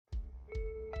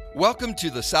Welcome to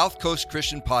the South Coast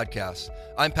Christian Podcast.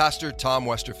 I'm Pastor Tom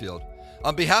Westerfield.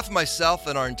 On behalf of myself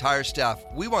and our entire staff,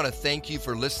 we want to thank you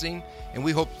for listening, and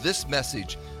we hope this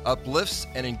message uplifts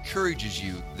and encourages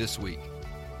you this week.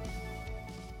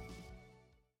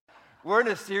 We're in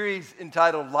a series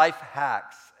entitled Life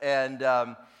Hacks, and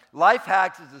Life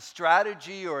Hacks is a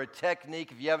strategy or a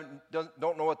technique. If you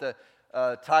don't know what the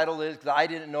title is, because I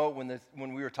didn't know it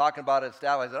when we were talking about it at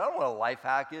staff. I said, I don't know what a life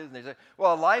hack is. And they said,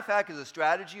 well, a life hack is a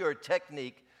strategy or a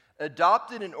technique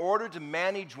adopted in order to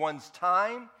manage one's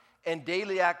time and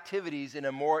daily activities in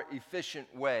a more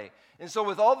efficient way. And so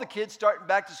with all the kids starting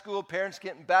back to school, parents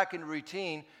getting back into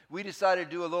routine, we decided to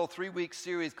do a little 3-week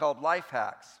series called Life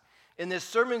Hacks. In this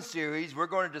sermon series, we're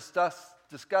going to discuss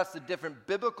the different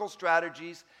biblical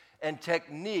strategies and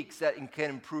techniques that can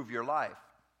improve your life.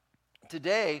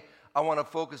 Today, I want to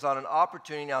focus on an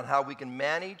opportunity on how we can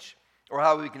manage or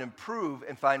how we can improve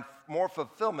and find more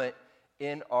fulfillment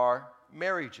in our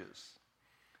marriages.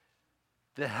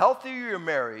 The healthier your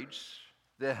marriage,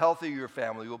 the healthier your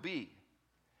family will be.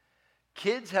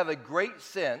 Kids have a great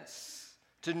sense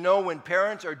to know when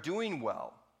parents are doing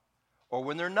well or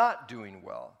when they're not doing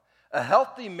well. A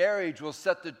healthy marriage will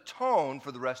set the tone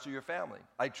for the rest of your family.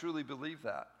 I truly believe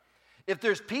that. If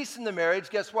there's peace in the marriage,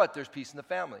 guess what? There's peace in the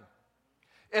family.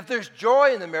 If there's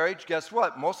joy in the marriage, guess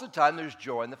what? Most of the time, there's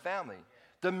joy in the family.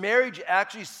 The marriage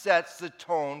actually sets the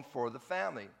tone for the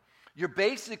family. You're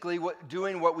basically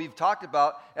doing what we've talked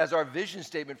about as our vision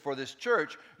statement for this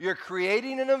church. You're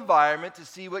creating an environment to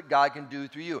see what God can do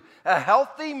through you. A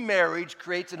healthy marriage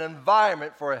creates an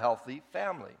environment for a healthy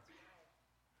family.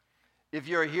 If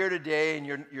you're here today and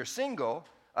you're single,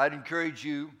 I'd encourage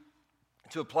you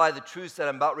to apply the truths that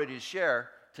I'm about ready to share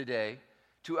today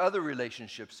to other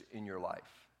relationships in your life.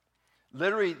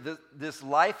 Literally, this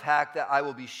life hack that I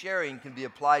will be sharing can be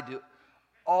applied to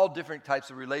all different types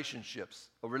of relationships.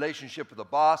 A relationship with a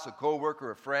boss, a coworker,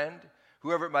 a friend,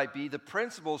 whoever it might be. The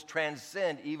principles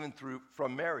transcend even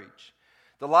from marriage.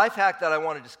 The life hack that I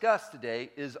want to discuss today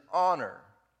is honor.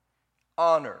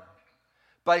 Honor.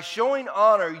 By showing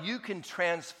honor, you can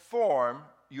transform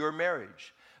your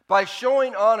marriage. By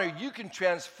showing honor, you can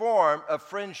transform a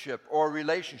friendship or a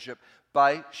relationship.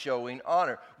 By showing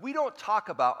honor. We don't talk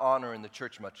about honor in the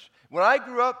church much. When I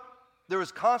grew up, there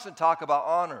was constant talk about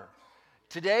honor.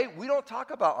 Today, we don't talk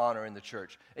about honor in the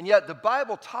church. And yet, the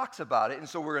Bible talks about it, and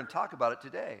so we're going to talk about it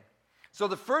today. So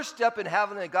the first step in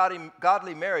having a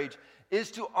godly marriage is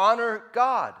to honor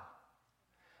God.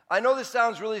 I know this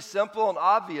sounds really simple and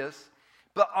obvious,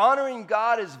 but honoring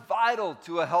God is vital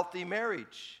to a healthy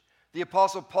marriage. The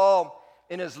Apostle Paul,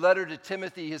 in his letter to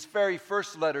Timothy, his very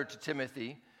first letter to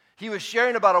Timothy, he was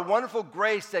sharing about a wonderful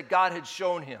grace that God had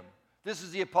shown him. This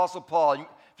is the Apostle Paul.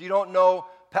 If you don't know,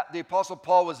 the Apostle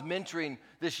Paul was mentoring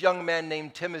this young man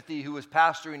named Timothy who was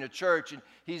pastoring a church, and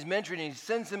he's mentoring, and he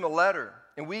sends him a letter.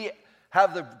 And we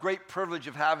have the great privilege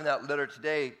of having that letter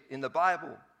today in the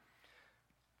Bible.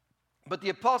 But the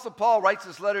Apostle Paul writes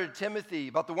this letter to Timothy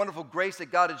about the wonderful grace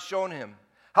that God had shown him.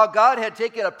 How God had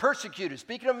taken a persecutor,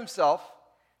 speaking of himself,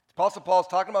 the Apostle Paul is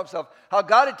talking about himself, how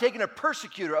God had taken a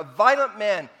persecutor, a violent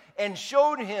man, and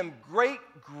showed him great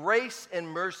grace and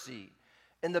mercy.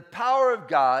 And the power of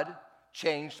God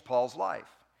changed Paul's life.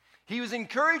 He was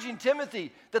encouraging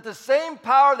Timothy that the same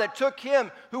power that took him,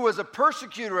 who was a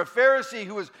persecutor, a Pharisee,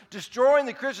 who was destroying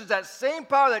the Christians, that same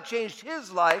power that changed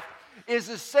his life is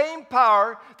the same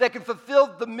power that can fulfill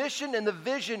the mission and the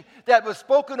vision that was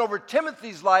spoken over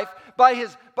Timothy's life by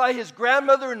his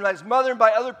grandmother and his mother and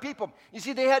by other people. You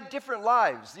see, they had different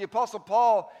lives. The Apostle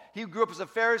Paul, he grew up as a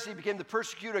Pharisee, became the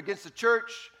persecutor against the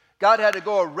church. God had to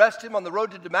go arrest him on the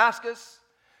road to Damascus.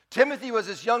 Timothy was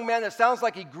this young man that sounds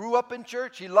like he grew up in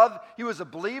church. He was a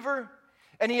believer.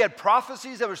 And he had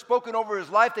prophecies that were spoken over his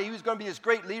life that he was going to be this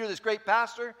great leader, this great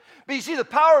pastor. But you see, the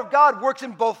power of God works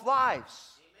in both lives.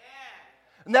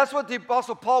 And that's what the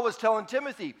Apostle Paul was telling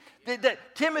Timothy.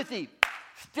 That Timothy,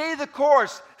 stay the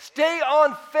course, stay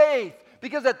on faith.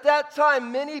 Because at that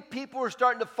time, many people were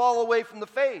starting to fall away from the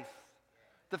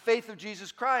faith of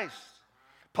Jesus Christ.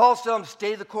 Paul's telling them,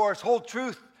 stay the course, hold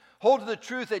to the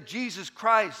truth that Jesus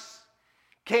Christ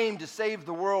came to save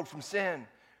the world from sin.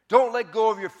 Don't let go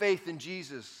of your faith in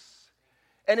Jesus.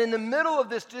 And in the middle of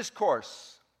this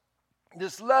discourse,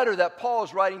 this letter that Paul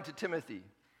is writing to Timothy,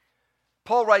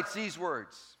 Paul writes these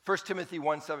words, 1 Timothy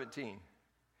 1:17.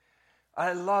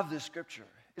 I love this scripture.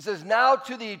 It says, now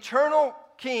to the eternal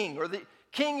King, or the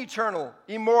King eternal,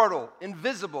 immortal,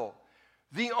 invisible,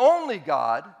 the only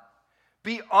God,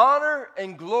 be honor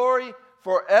and glory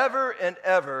forever and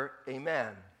ever.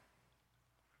 Amen.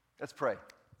 Let's pray.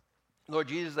 Lord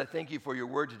Jesus, I thank you for your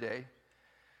word today.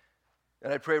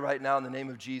 And I pray right now in the name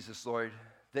of Jesus, Lord,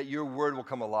 that your word will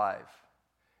come alive.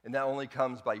 And that only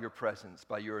comes by your presence,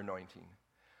 by your anointing.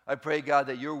 I pray, God,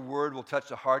 that your word will touch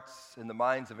the hearts and the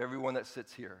minds of everyone that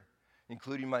sits here,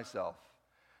 including myself.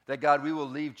 That, God, we will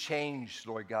leave changed,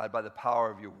 Lord God, by the power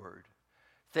of your word.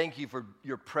 Thank you for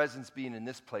your presence being in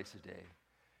this place today.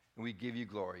 And we give you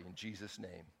glory in Jesus'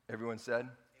 name. Everyone said?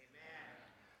 Amen.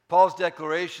 Paul's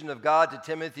declaration of God to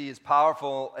Timothy is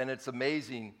powerful and it's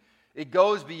amazing. It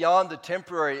goes beyond the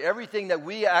temporary. Everything that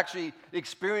we actually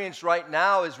experience right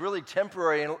now is really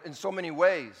temporary in so many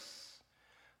ways.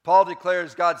 Paul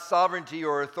declares God's sovereignty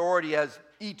or authority as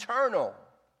eternal,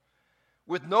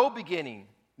 with no beginning,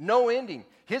 no ending.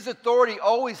 His authority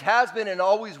always has been and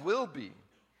always will be.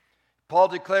 Paul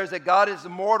declares that God is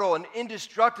immortal and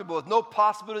indestructible, with no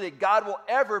possibility that God will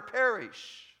ever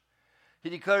perish. He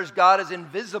declares God is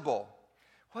invisible.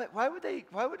 Why would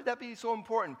that be so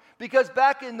important? Because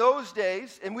back in those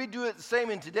days, and we do it the same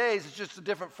in today's, it's just a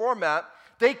different format,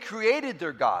 they created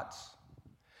their gods.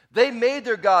 They made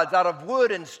their gods out of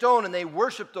wood and stone, and they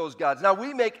worshiped those gods. Now,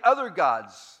 we make other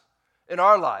gods in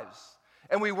our lives,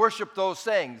 and we worship those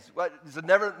things. It's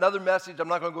another message. I'm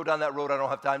not going to go down that road. I don't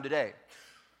have time today.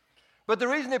 But the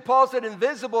reason that Paul said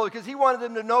invisible is because he wanted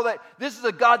them to know that this is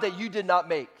a God that you did not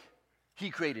make. He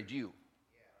created you.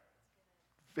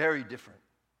 Very different.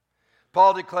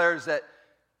 Paul declares that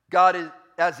God is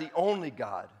as the only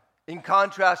God. In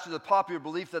contrast to the popular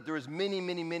belief that there is many,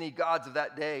 many, many gods of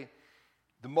that day,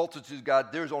 the multitude of God,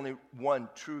 there's only one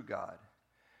true God.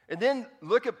 And then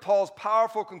look at Paul's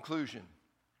powerful conclusion,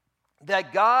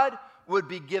 that God would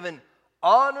be given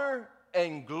honor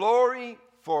and glory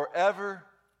forever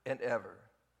and ever.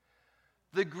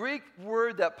 The Greek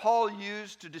word that Paul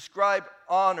used to describe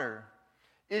honor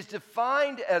is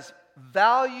defined as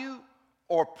value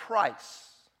or price.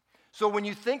 So when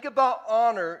you think about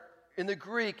honor in the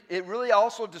Greek, it really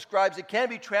also describes, it can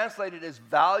be translated as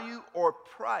value or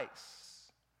price.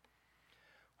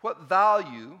 What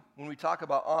value, when we talk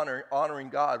about honoring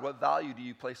God, what value do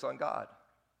you place on God?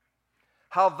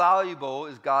 How valuable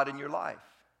is God in your life?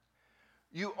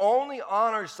 You only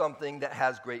honor something that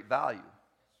has great value,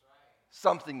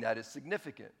 something that is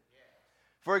significant.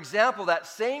 For example, that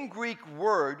same Greek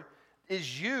word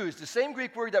is used, the same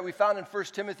Greek word that we found in 1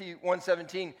 Timothy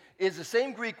 1:17 is the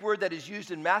same Greek word that is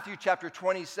used in Matthew chapter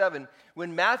 27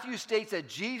 when Matthew states that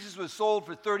Jesus was sold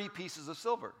for 30 pieces of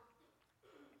silver.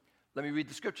 Let me read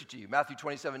the scripture to you, Matthew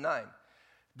 27:9.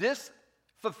 This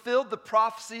fulfilled the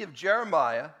prophecy of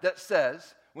Jeremiah that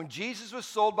says, when Jesus was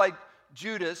sold by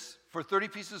Judas for 30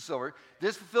 pieces of silver,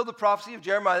 this fulfilled the prophecy of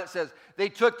Jeremiah that says, they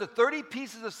took the 30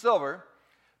 pieces of silver,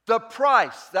 the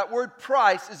price, that word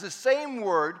price is the same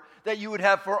word that you would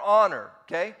have for honor,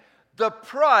 okay? The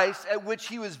price at which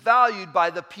he was valued by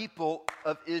the people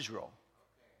of Israel.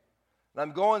 And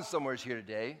I'm going somewhere here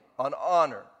today on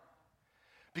honor.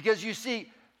 Because you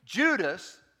see,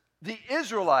 Judas, the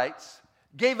Israelites,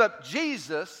 gave up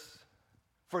Jesus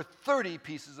for 30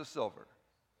 pieces of silver.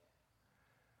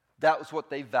 That was what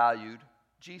they valued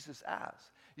Jesus as.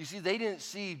 You see, they didn't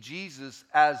see Jesus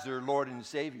as their Lord and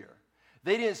Savior.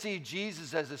 They didn't see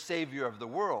Jesus as the Savior of the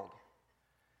world.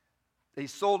 They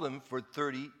sold him for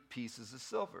 30 pieces of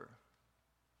silver.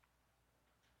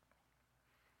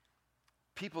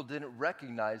 People didn't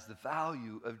recognize the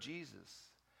value of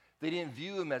Jesus. They didn't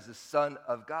view him as the Son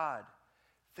of God.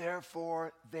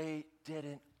 Therefore, they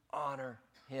didn't honor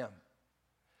him.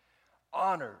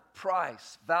 Honor,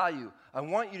 price, value. I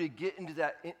want you to get into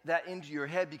that into your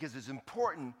head because it's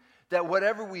important that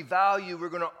whatever we value, we're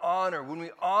going to honor. When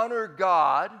we honor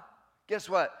God, guess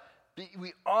what?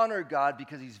 We honor God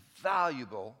because he's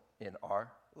valuable in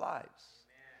our lives.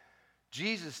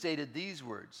 Jesus stated these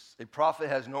words, a prophet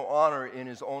has no honor in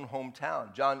his own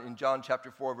hometown. In John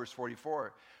chapter 4, verse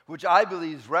 44, which I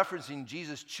believe is referencing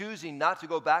Jesus choosing not to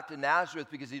go back to Nazareth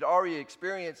because he'd already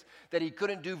experienced that he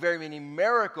couldn't do very many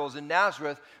miracles in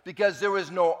Nazareth because there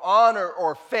was no honor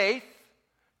or faith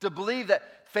to believe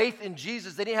that faith in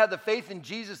Jesus. They didn't have the faith in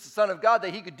Jesus, the Son of God,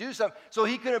 that he could do something, so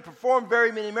he couldn't perform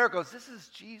very many miracles. This is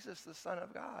Jesus, the Son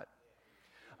of God.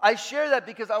 I share that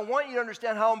because I want you to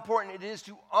understand how important it is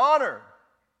to honor.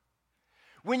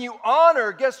 When you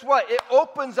honor, guess what? It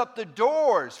opens up the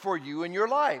doors for you in your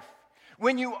life.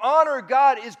 When you honor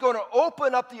God, it's going to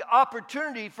open up the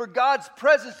opportunity for God's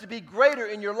presence to be greater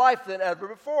in your life than ever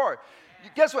before.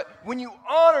 Guess what? When you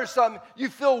honor something, you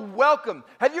feel welcome.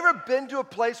 Have you ever been to a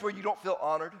place where you don't feel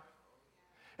honored?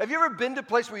 Have you ever been to a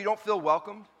place where you don't feel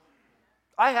welcomed?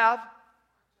 I have.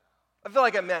 I feel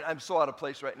like I'm so out of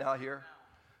place right now here.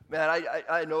 Man,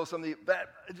 I know some of the,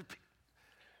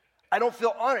 I don't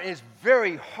feel honored. It's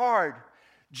very hard.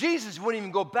 Jesus wouldn't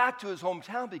even go back to his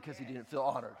hometown because he didn't feel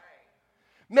honored.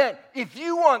 Man, if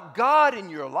you want God in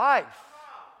your life,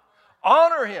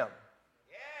 honor him.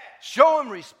 Show him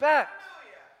respect.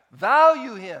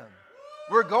 Value him.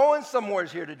 We're going somewhere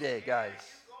here today, guys.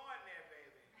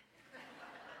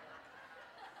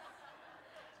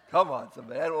 Come on,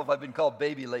 somebody. I don't know if I've been called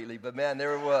baby lately, but man,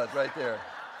 there it was right there.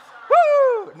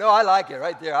 Woo! No, I like it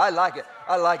right there. I like it.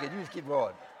 I like it. You just keep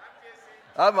going.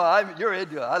 You're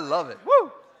into it. I love it.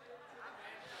 Woo!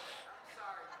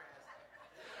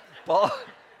 Paul,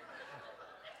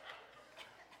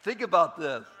 think about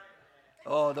this.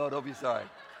 Oh, no, don't be sorry.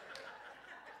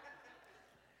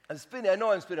 I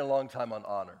know I'm spending a long time on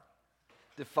honor,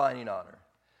 defining honor.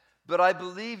 But I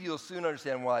believe you'll soon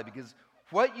understand why, because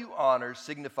what you honor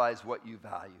signifies what you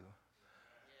value.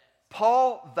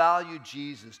 Paul valued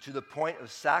Jesus to the point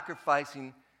of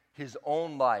sacrificing his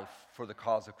own life for the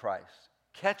cause of Christ.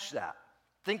 Catch that.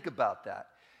 Think about that.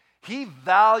 He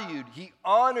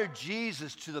honored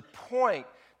Jesus to the point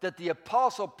that the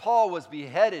Apostle Paul was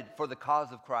beheaded for the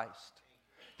cause of Christ.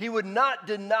 He would not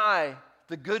deny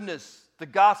the goodness, the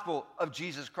gospel of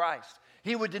Jesus Christ.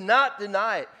 He would not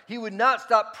deny it. He would not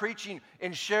stop preaching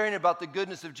and sharing about the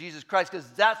goodness of Jesus Christ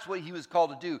because that's what he was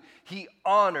called to do. He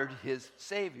honored his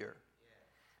Savior.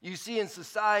 You see, in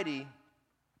society,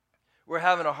 we're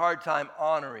having a hard time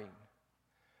honoring.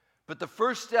 But the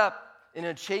first step in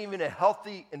achieving a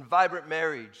healthy and vibrant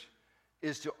marriage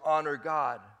is to honor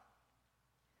God.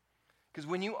 Because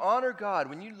when you honor God,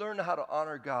 when you learn how to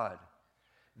honor God,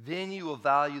 then you will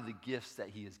value the gifts that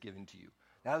he has given to you.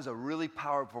 That was a really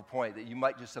powerful point that you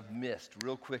might just have missed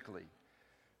real quickly.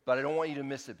 But I don't want you to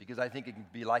miss it because I think it can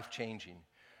be life-changing.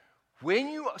 When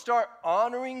you start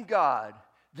honoring God,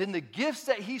 then the gifts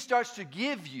that he starts to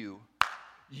give you,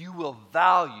 you will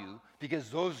value because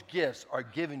those gifts are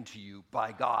given to you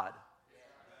by God.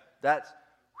 That's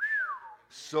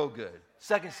so good.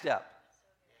 Second step.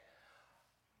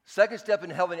 Second step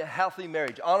in having a healthy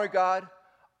marriage. Honor God,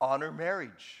 honor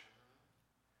marriage.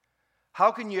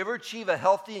 How can you ever achieve a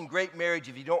healthy and great marriage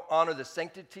if you don't honor the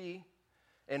sanctity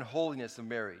and holiness of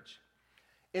marriage?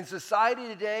 In society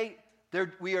today,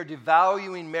 we are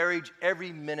devaluing marriage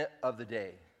every minute of the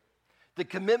day. The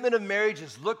commitment of marriage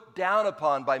is looked down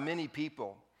upon by many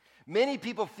people. Many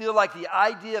people feel like the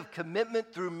idea of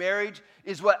commitment through marriage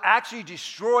is what actually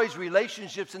destroys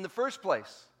relationships in the first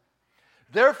place.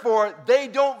 Therefore, they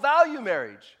don't value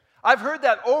marriage. I've heard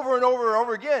that over and over and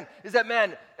over again, is that,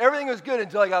 man, everything was good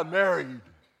until I got married.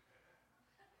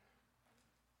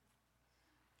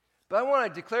 But I want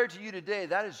to declare to you today,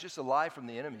 that is just a lie from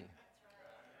the enemy.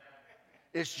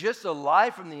 It's just a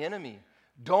lie from the enemy.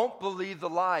 Don't believe the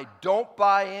lie. Don't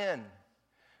buy in.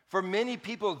 For many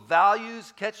people,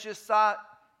 values, catch this thought,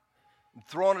 I'm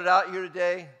throwing it out here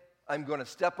today, I'm going to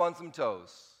step on some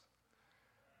toes.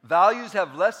 Values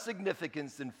have less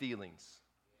significance than feelings.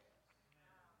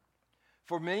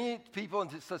 For many people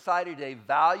in society today,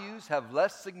 values have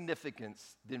less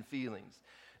significance than feelings.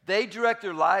 They direct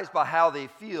their lives by how they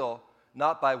feel,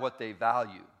 not by what they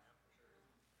value.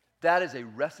 That is a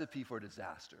recipe for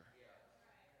disaster.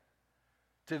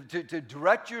 To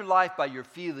direct your life by your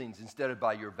feelings instead of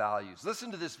by your values.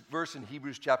 Listen to this verse in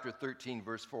Hebrews chapter 13,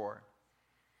 verse 4.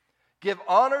 Give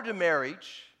honor to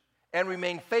marriage and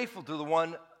remain faithful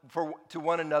to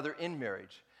one another in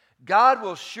marriage. God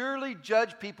will surely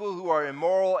judge people who are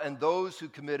immoral and those who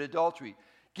commit adultery.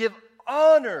 Give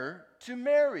honor to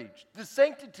marriage, the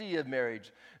sanctity of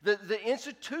marriage, the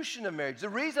institution of marriage. The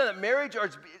reason that marriage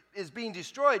is being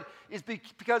destroyed is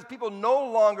because people no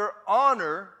longer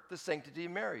honor the sanctity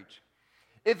of marriage.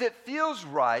 If it feels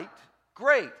right,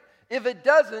 great. If it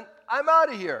doesn't, I'm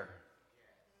out of here.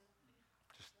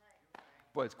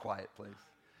 Boy, it's quiet, please.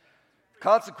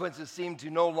 Consequences seem to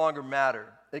no longer matter.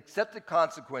 Accept the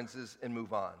consequences and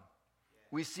move on.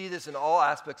 We see this in all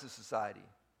aspects of society.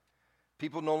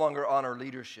 People no longer honor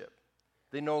leadership.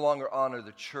 They no longer honor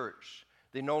the church.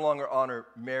 They no longer honor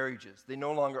marriages. They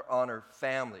no longer honor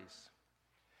families.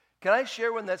 Can I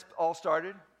share when that's all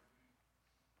started?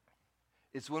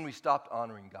 It's when we stopped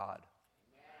honoring God.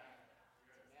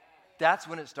 That's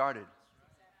when it started.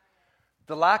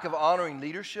 The lack of honoring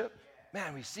leadership,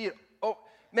 man, we see it. Oh,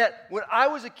 man, when I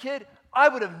was a kid, I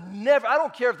would have never, I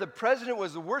don't care if the president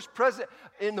was the worst president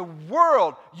in the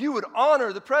world, you would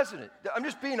honor the president. I'm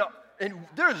just being, and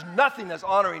there's nothing that's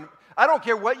honoring. I don't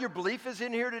care what your belief is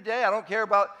in here today. I don't care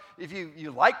about if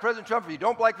you like President Trump or you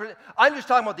don't like President. I'm just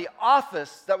talking about the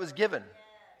office that was given.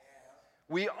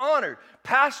 We honored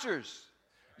pastors.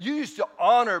 You used to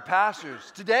honor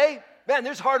pastors. Today, man,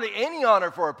 there's hardly any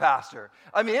honor for a pastor.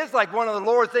 I mean, it's like one of the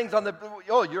lower things on the,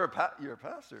 oh, you're a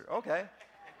pastor. Okay.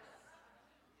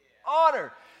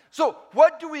 Honor. So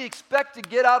what do we expect to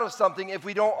get out of something if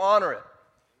we don't honor it?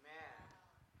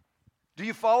 Do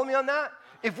you follow me on that?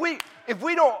 If we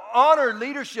don't honor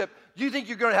leadership, do you think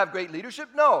you're going to have great leadership?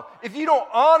 No. If you don't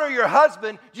honor your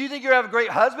husband, do you think you're going to have a great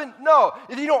husband? No.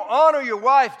 If you don't honor your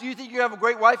wife, do you think you're going to have a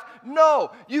great wife?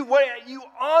 No. You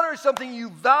honor something, you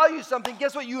value something,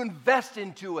 guess what? You invest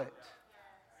into it.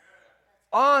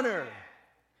 Honor.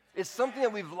 It's something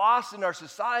that we've lost in our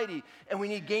society, and we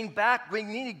need to gain back. We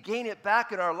need to gain it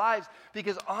back in our lives,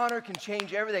 because honor can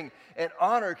change everything, and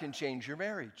honor can change your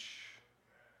marriage.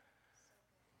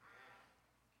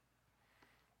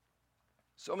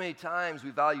 So many times we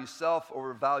value self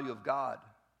over value of God.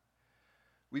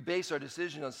 We base our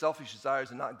decision on selfish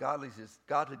desires and not godly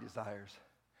desires.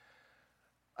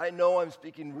 I know I'm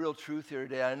speaking real truth here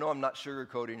today. I know I'm not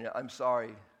sugarcoating it. I'm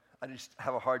sorry. I just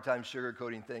have a hard time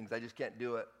sugarcoating things. I just can't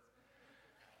do it.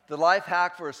 The life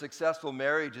hack for a successful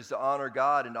marriage is to honor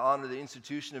God and to honor the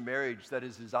institution of marriage that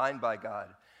is designed by God.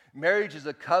 Marriage is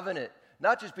a covenant,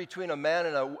 not just between a man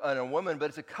and a woman, but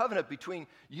it's a covenant between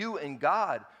you and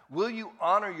God. Will you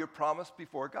honor your promise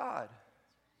before God?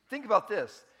 Think about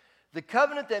this. The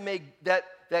covenant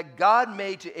that God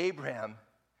made to Abraham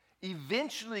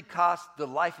eventually cost the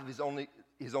life of his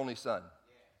only son.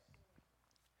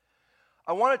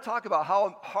 I want to talk about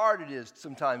how hard it is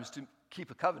sometimes to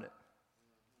keep a covenant.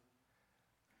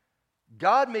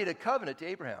 God made a covenant to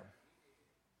Abraham.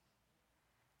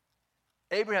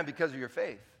 Abraham, because of your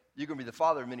faith, you're going to be the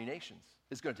father of many nations.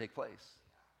 It's going to take place.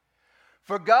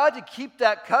 For God to keep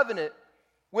that covenant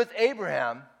with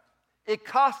Abraham, it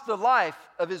cost the life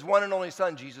of his one and only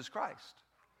son, Jesus Christ.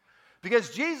 Because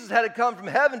Jesus had to come from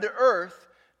heaven to earth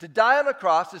to die on the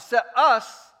cross to set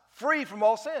us free from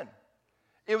all sin.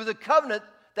 It was a covenant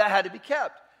that had to be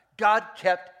kept. God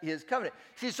kept his covenant.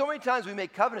 See, so many times we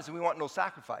make covenants and we want no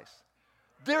sacrifice.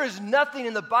 There is nothing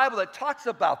in the Bible that talks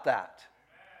about that.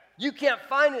 You can't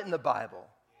find it in the Bible.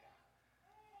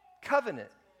 Covenant,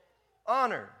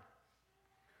 honor.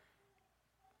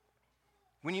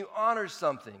 When you honor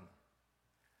something,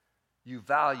 you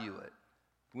value it.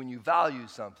 When you value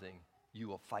something, you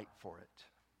will fight for it.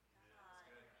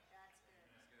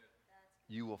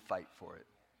 You will fight for it.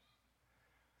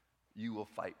 You will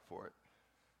fight for it.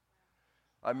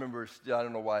 I remember, I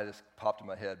don't know why this popped in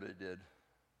my head, but it did.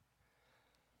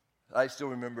 I still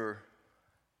remember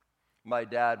my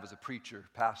dad was a preacher,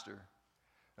 pastor.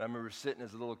 And I remember sitting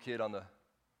as a little kid on the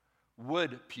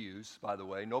wood pews, by the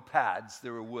way, no pads, they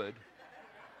were wood.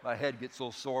 My head gets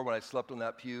so sore when I slept on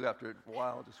that pew after a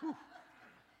while, just whew.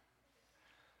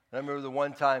 And I remember the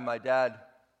one time my dad,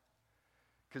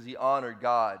 because he honored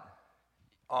God,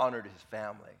 honored his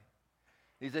family.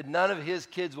 He said none of his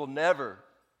kids will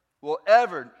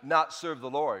ever not serve the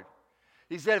Lord.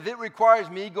 He said, if it requires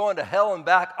me going to hell and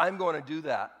back, I'm going to do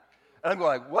that. And I'm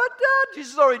going like, what, Dad?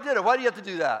 Jesus already did it. Why do you have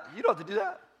to do that? You don't have to do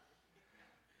that.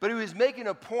 But he was making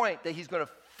a point that he's going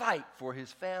to fight for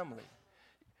his family.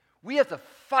 We have to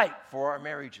fight for our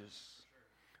marriages.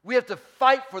 We have to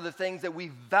fight for the things that we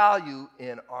value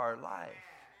in our life.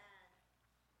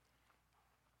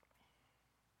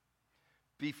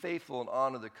 Be faithful and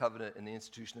honor the covenant and the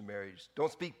institution of marriage.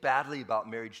 Don't speak badly about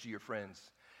marriage to your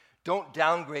friends. Don't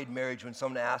downgrade marriage when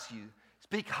someone asks you.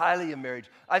 Speak highly of marriage.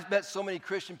 I've met so many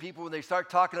Christian people when they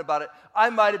start talking about it. I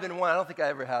might have been one. I don't think I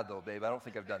ever had, though, babe. I don't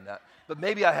think I've done that. But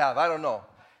maybe I have. I don't know.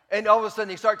 And all of a sudden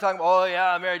they start talking about, oh,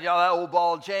 yeah, marriage, all that old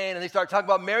ball and chain. And they start talking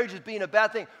about marriage as being a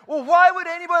bad thing. Well, why would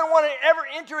anybody want to ever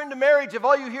enter into marriage if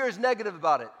all you hear is negative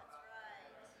about it?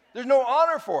 There's no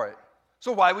honor for it.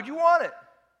 So why would you want it?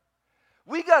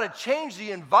 We got to change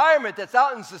the environment that's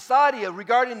out in society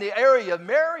regarding the area of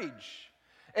marriage.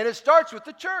 And it starts with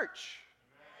the church.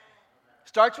 It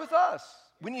starts with us.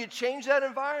 We need to change that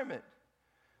environment.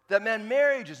 That, man,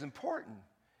 marriage is important.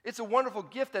 It's a wonderful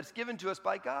gift that's given to us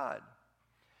by God.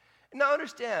 And now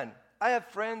understand, I have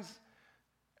friends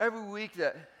every week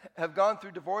that have gone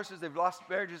through divorces. They've lost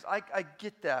marriages. I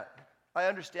get that. I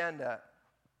understand that.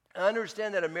 I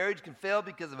understand that a marriage can fail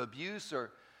because of abuse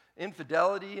or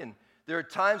infidelity, and there are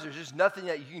times there's just nothing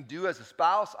that you can do as a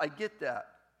spouse. I get that.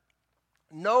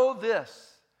 Know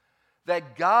this,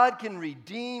 that God can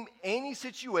redeem any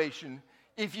situation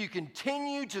if you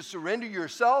continue to surrender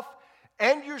yourself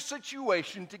and your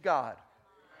situation to God.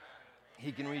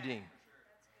 He can redeem.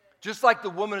 Just like the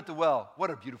woman at the well.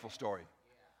 What a beautiful story.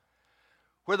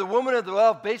 Where the woman at the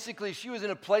well, basically, she was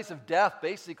in a place of death,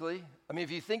 basically. I mean,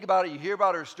 if you think about it, you hear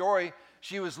about her story.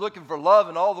 She was looking for love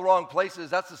in all the wrong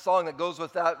places. That's the song that goes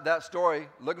with that story.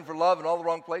 Looking for love in all the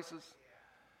wrong places.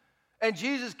 And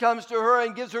Jesus comes to her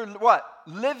and gives her what?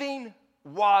 Living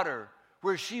water,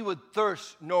 where she would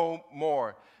thirst no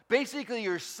more. Basically,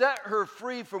 you set her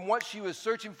free from what she was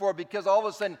searching for because all of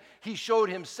a sudden he showed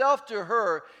himself to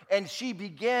her and she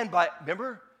began by,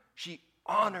 remember? She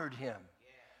honored him.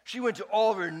 She went to all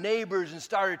of her neighbors and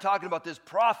started talking about this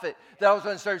prophet that was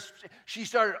going to start. She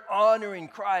started honoring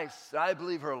Christ. And I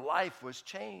believe her life was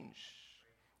changed.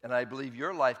 And I believe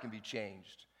your life can be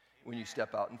changed when you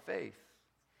step out in faith.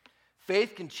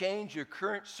 Faith can change your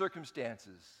current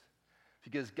circumstances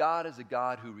because God is a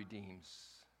God who redeems.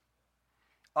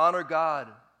 Honor God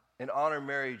and honor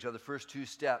marriage are the first two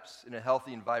steps in a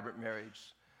healthy and vibrant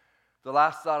marriage. The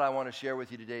last thought I want to share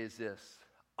with you today is this.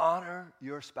 Honor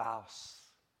your spouse.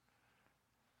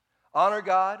 Honor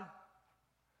God,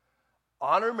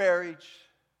 honor marriage,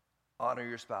 honor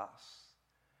your spouse.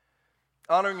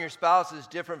 Honoring your spouse is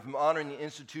different from honoring the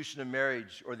institution of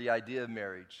marriage or the idea of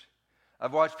marriage.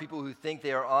 I've watched people who think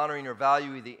they are honoring or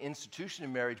valuing the institution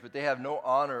of marriage, but they have no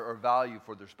honor or value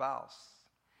for their spouse.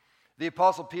 The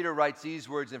Apostle Peter writes these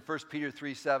words in 1 Peter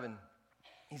 3:7.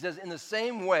 He says, in the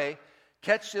same way,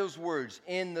 catch those words,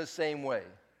 in the same way.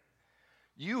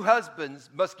 You husbands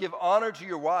must give honor to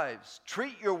your wives.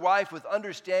 Treat your wife with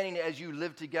understanding as you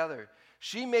live together.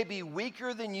 She may be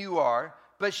weaker than you are,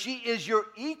 but she is your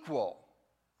equal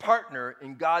partner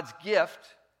in God's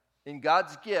gift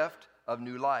of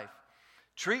new life.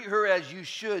 Treat her as you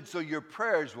should so your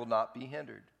prayers will not be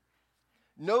hindered.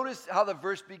 Notice how the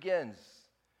verse begins.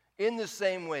 In the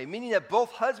same way, meaning that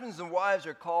both husbands and wives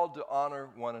are called to honor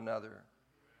one another.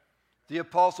 The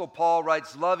Apostle Paul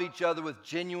writes, love each other with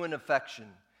genuine affection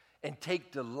and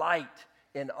take delight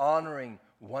in honoring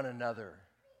one another.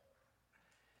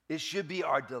 It should be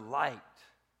our delight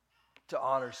to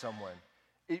honor someone.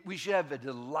 We should have a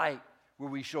delight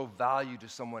where we show value to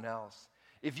someone else.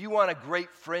 If you want a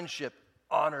great friendship,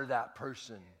 honor that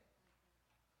person.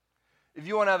 If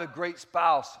you want to have a great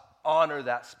spouse, honor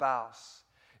that spouse.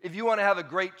 If you want to have a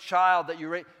great child that you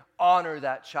raise, honor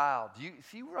that child. Do you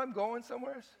see where I'm going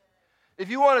somewhere? If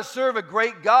you want to serve a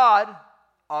great God,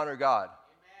 honor God.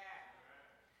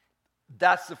 Amen.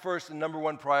 That's the first and number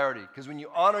one priority. Because when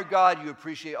you honor God, you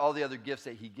appreciate all the other gifts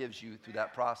that He gives you through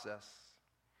that process.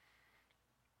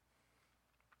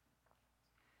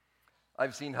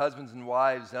 I've seen husbands and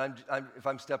wives, and if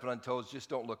I'm stepping on toes, just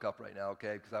don't look up right now,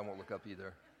 okay? Because I won't look up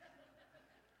either.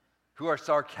 Who are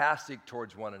sarcastic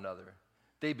towards one another.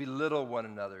 They belittle one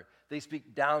another. They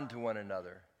speak down to one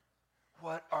another.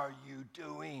 What are you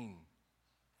doing?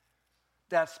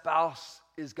 That spouse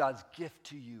is God's gift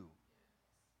to you.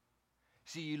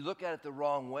 See, you look at it the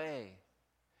wrong way.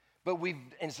 But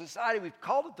in society, we've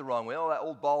called it the wrong way. Oh, that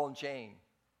old ball and chain.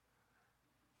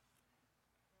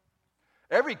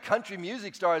 Every country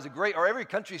music star is every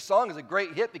country song is a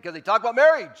great hit because they talk about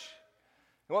marriage.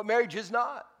 And what marriage is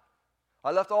not. I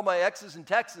left all my exes in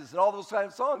Texas and all those kind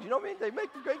of songs. You know what I mean? They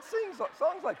make great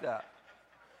songs like that.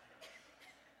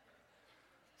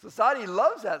 Society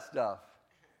loves that stuff.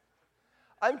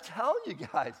 I'm telling you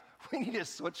guys, we need to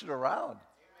switch it around.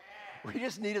 We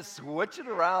just need to switch it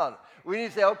around. We need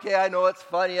to say, okay, I know it's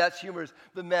funny, that's humorous,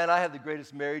 but man, I have the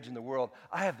greatest marriage in the world.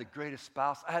 I have the greatest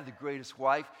spouse. I have the greatest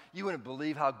wife. You wouldn't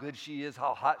believe how good she is,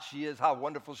 how hot she is, how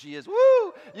wonderful she is.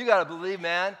 Woo! You got to believe,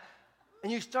 man.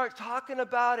 And you start talking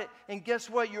about it, and guess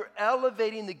what? You're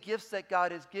elevating the gifts that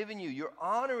God has given you. You're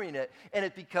honoring it, and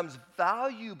it becomes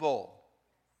valuable.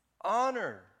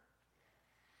 Honor.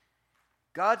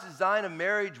 God's design of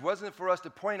marriage wasn't for us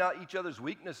to point out each other's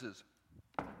weaknesses.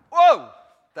 Whoa!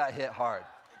 That hit hard.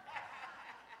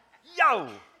 Yo!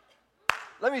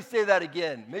 Let me say that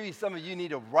again. Maybe some of you need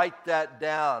to write that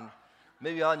down,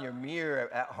 maybe on your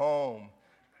mirror at home.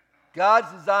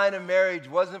 God's design of marriage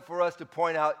wasn't for us to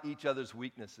point out each other's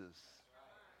weaknesses.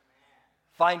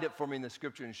 Find it for me in the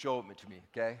scripture and show it to me,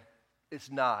 okay?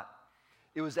 It's not.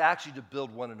 It was actually to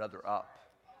build one another up.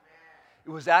 It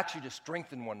was actually to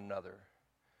strengthen one another.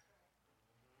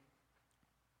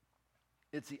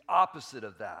 It's the opposite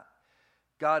of that.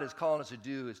 God is calling us to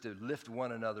do is to lift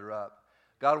one another up.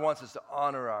 God wants us to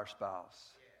honor our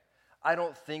spouse. I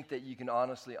don't think that you can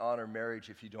honestly honor marriage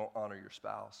if you don't honor your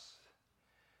spouse.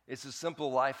 It's a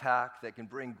simple life hack that can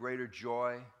bring greater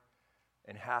joy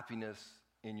and happiness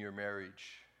in your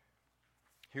marriage.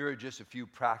 Here are just a few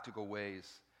practical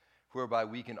ways whereby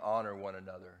we can honor one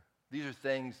another. These are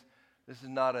things, this is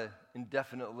not an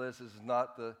indefinite list.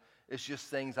 It's just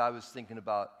things I was thinking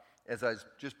about as I was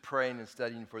just praying and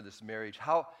studying for this marriage.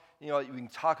 How, we can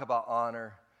talk about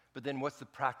honor, but then what's the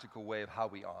practical way of how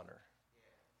we honor?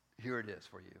 Here it is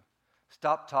for you.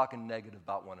 Stop talking negative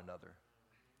about one another.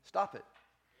 Stop it.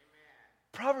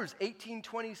 Proverbs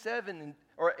 18:27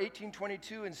 or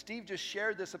 18:22, and Steve just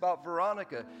shared this about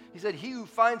Veronica. He said, he who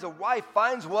finds a wife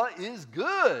finds what is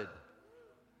good.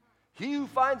 He who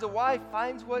finds a wife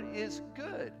finds what is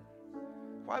good.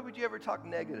 Why would you ever talk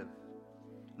negative?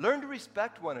 Learn to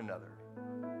respect one another.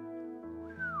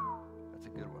 That's a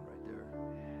good one right there.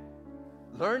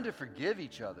 Learn to forgive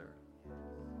each other.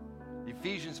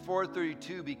 Ephesians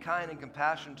 4:32, be kind and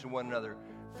compassionate to one another,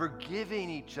 forgiving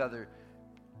each other.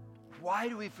 Why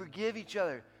do we forgive each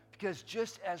other? Because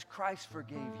just as Christ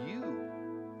forgave you,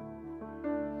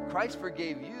 Christ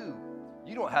forgave you.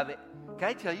 You don't have it. Can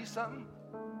I tell you something?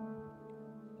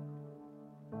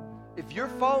 If you're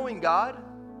following God,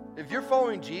 if you're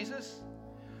following Jesus,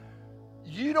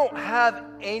 you don't have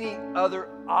any other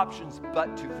options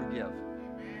but to forgive.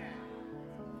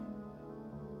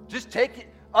 Just take it,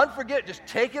 unforget, just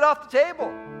take it off the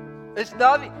table. It's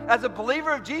not, as a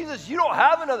believer of Jesus, you don't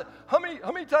have another. How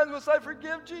many times must I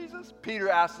forgive Jesus? Peter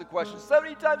asked the question,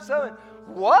 70 times 7.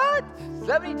 What?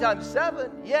 70 times 7?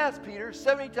 Yes, Peter,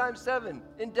 70 times 7.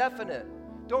 Indefinite.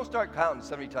 Don't start counting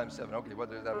 70 times 7. Okay,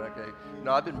 what is that? Okay.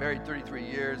 No, I've been married 33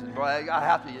 years, and boy, I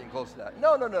have to get close to that.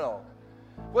 No.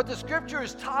 What the scripture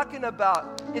is talking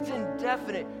about, it's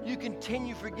indefinite. You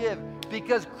continue to forgive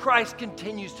because Christ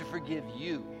continues to forgive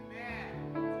you.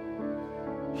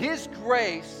 His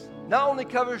grace not only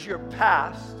covers your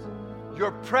past,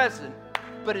 your present,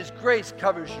 but His grace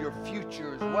covers your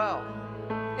future as well.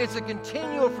 It's a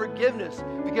continual forgiveness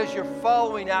because you're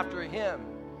following after Him.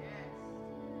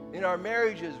 In our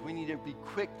marriages, we need to be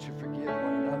quick to forgive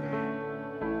one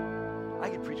another. I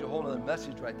could preach a whole other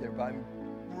message right there, but I'm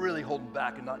really holding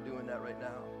back and not doing that right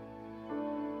now.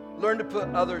 Learn to put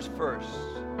others first.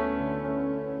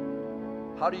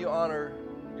 How do you honor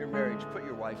your marriage? Put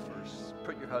your wife first.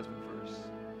 Put your husband first.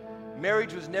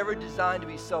 Marriage was never designed to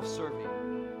be self-serving.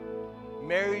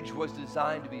 Marriage was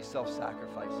designed to be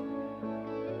self-sacrificing.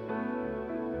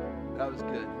 That was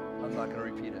good. I'm not going to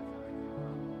repeat it.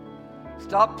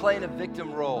 Stop playing a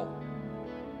victim role.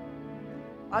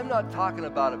 I'm not talking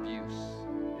about abuse.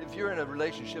 If you're in a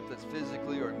relationship that's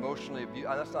physically or emotionally abused,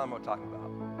 that's not what I'm talking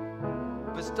about.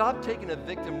 But stop taking a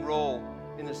victim role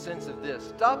in the sense of this.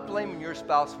 Stop blaming your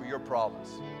spouse for your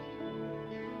problems.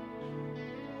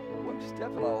 Ooh, I'm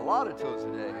stepping on a lot of toes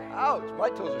today. Ouch, my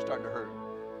toes are starting to hurt.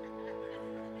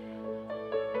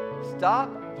 Stop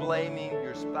blaming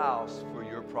your spouse for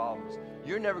your problems.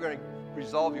 You're never going to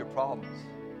resolve your problems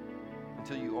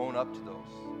until you own up to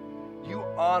those. You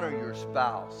honor your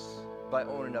spouse by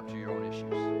owning up to your own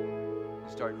issues. You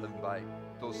start living by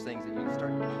those things that you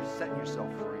start setting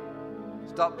yourself free.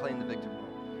 Stop playing the victim role.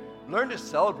 Learn to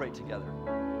celebrate together.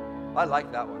 I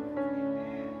like that one.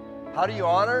 How do you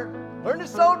honor? Learn to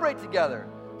celebrate together.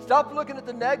 Stop looking at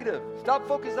the negative. Stop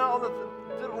focusing on the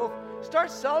start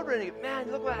celebrating it. Man,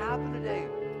 look what happened today.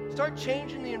 Start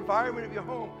changing the environment of your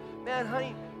home. Man,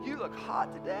 honey, you look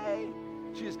hot today.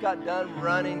 She just got done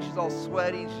running. She's all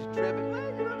sweaty. She's dripping.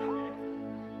 Man, you look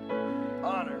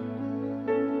hot. Honor.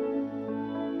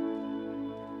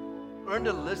 Learn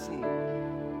to listen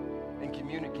and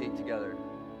communicate together.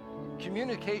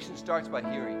 Communication starts by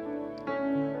hearing.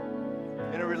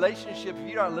 In a relationship, if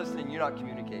you're not listening, you're not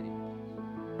communicating.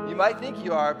 You might think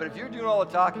you are, but if you're doing all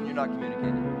the talking, you're not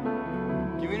communicating.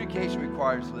 Communication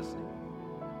requires listening.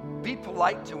 Be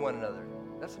polite to one another.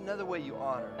 That's another way you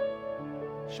honor.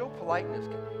 Show politeness.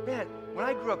 Man, when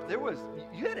I grew up,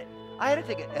 I had to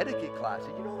take an etiquette class.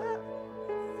 Did you know that?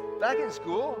 Back in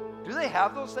school, do they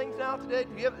have those things now today?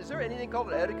 Is there anything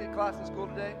called an etiquette class in school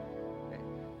today? Okay.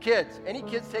 Kids, any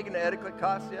kids taking an etiquette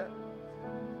class yet?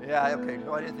 Yeah, okay.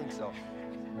 No, I didn't think so.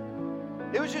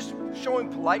 It was just showing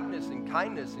politeness and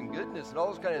kindness and goodness and all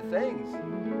those kind of things.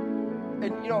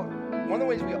 And, one of the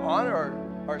ways we honor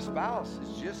our spouse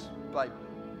is just by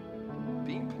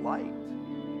being polite,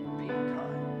 being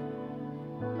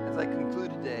kind. As I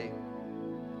conclude today,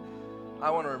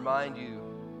 I want to remind you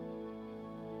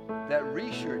that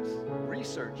research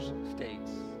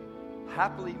states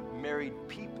happily married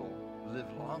people live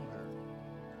longer.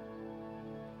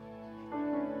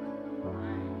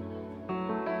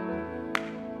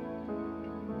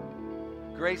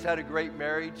 Grace had a great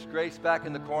marriage. Grace back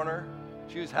in the corner.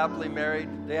 She was happily married.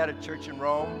 They had a church in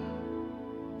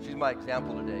Rome. She's my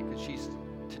example today because she's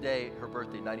today, her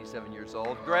birthday, 97 years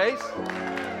old. Grace,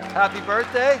 happy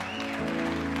birthday.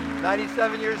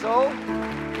 97 years old.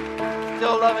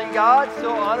 Still loving God,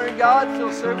 still honoring God,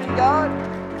 still serving God.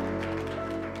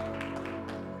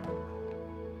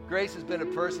 Grace has been a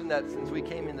person that since we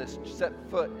came in this, set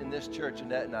foot in this church,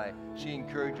 Annette and I, she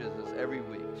encourages us every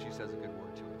week. She says a good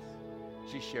word to us.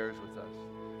 She shares with us.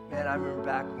 Man, I remember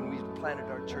back when we planted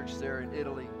our church there in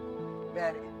Italy.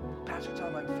 Man, Pastor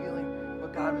Tom, I'm feeling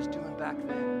what God was doing back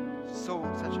then.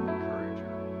 Such an encourager.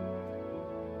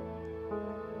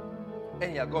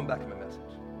 And yeah, going back to my message.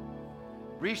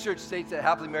 Research states that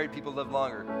happily married people live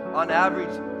longer. On average,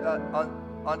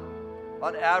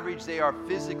 on average, they are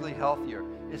physically healthier,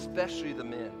 especially the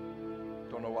men.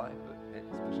 Don't know why, but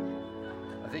especially men.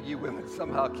 I think you women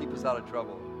somehow keep us out of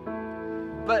trouble.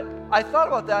 But I thought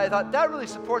about that. I thought that really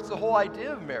supports the whole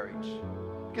idea of marriage.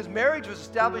 Because marriage was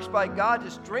established by God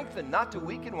to strengthen, not to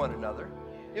weaken one another.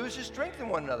 It was to strengthen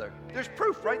one another. There's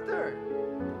proof right there.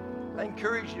 I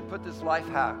encourage you to put this life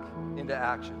hack into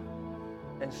action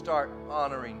and start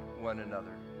honoring one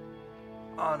another.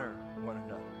 Honor one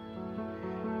another.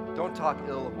 Don't talk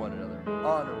ill of one another.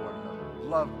 Honor one another.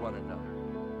 Love one another.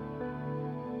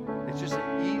 It's just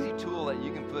an easy tool that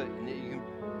you can put and that you can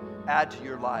add to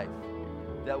your life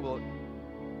that will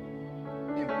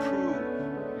improve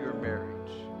your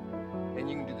marriage. And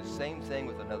you can do the same thing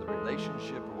with another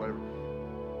relationship or whatever.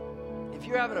 If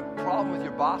you're having a problem with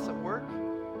your boss at work,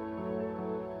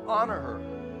 honor her,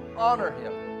 honor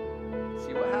him.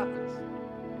 See what happens.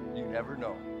 You never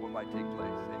know what might take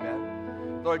place.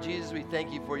 Amen. Lord Jesus, we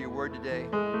thank you for your word today.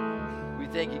 We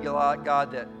thank you,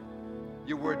 God, that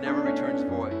your word never returns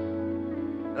void.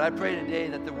 And I pray today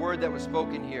that the word that was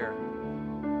spoken here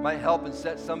might help and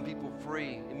set some people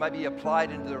free. It might be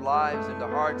applied into their lives, in their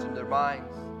hearts, and their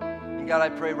minds. And God, I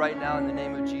pray right now in the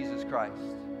name of Jesus Christ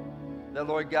that,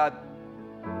 Lord God,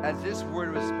 as this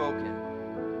word was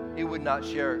spoken, it would not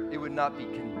be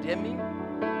condemning,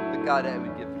 but God, it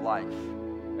would give life.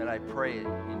 And I pray it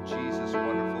in Jesus'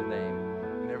 wonderful name.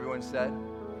 And everyone said,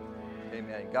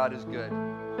 amen. God is good.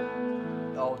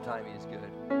 All the time he is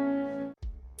good.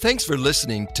 Thanks for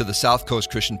listening to the South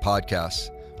Coast Christian Podcast.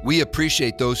 We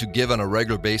appreciate those who give on a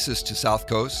regular basis to South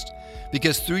Coast,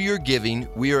 because through your giving,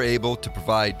 we are able to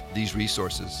provide these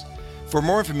resources. For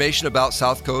more information about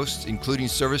South Coast, including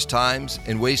service times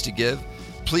and ways to give,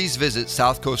 please visit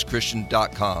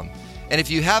southcoastchristian.com. And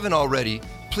if you haven't already,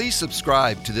 please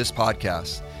subscribe to this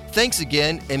podcast. Thanks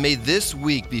again, and may this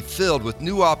week be filled with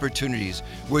new opportunities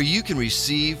where you can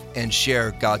receive and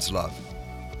share God's love.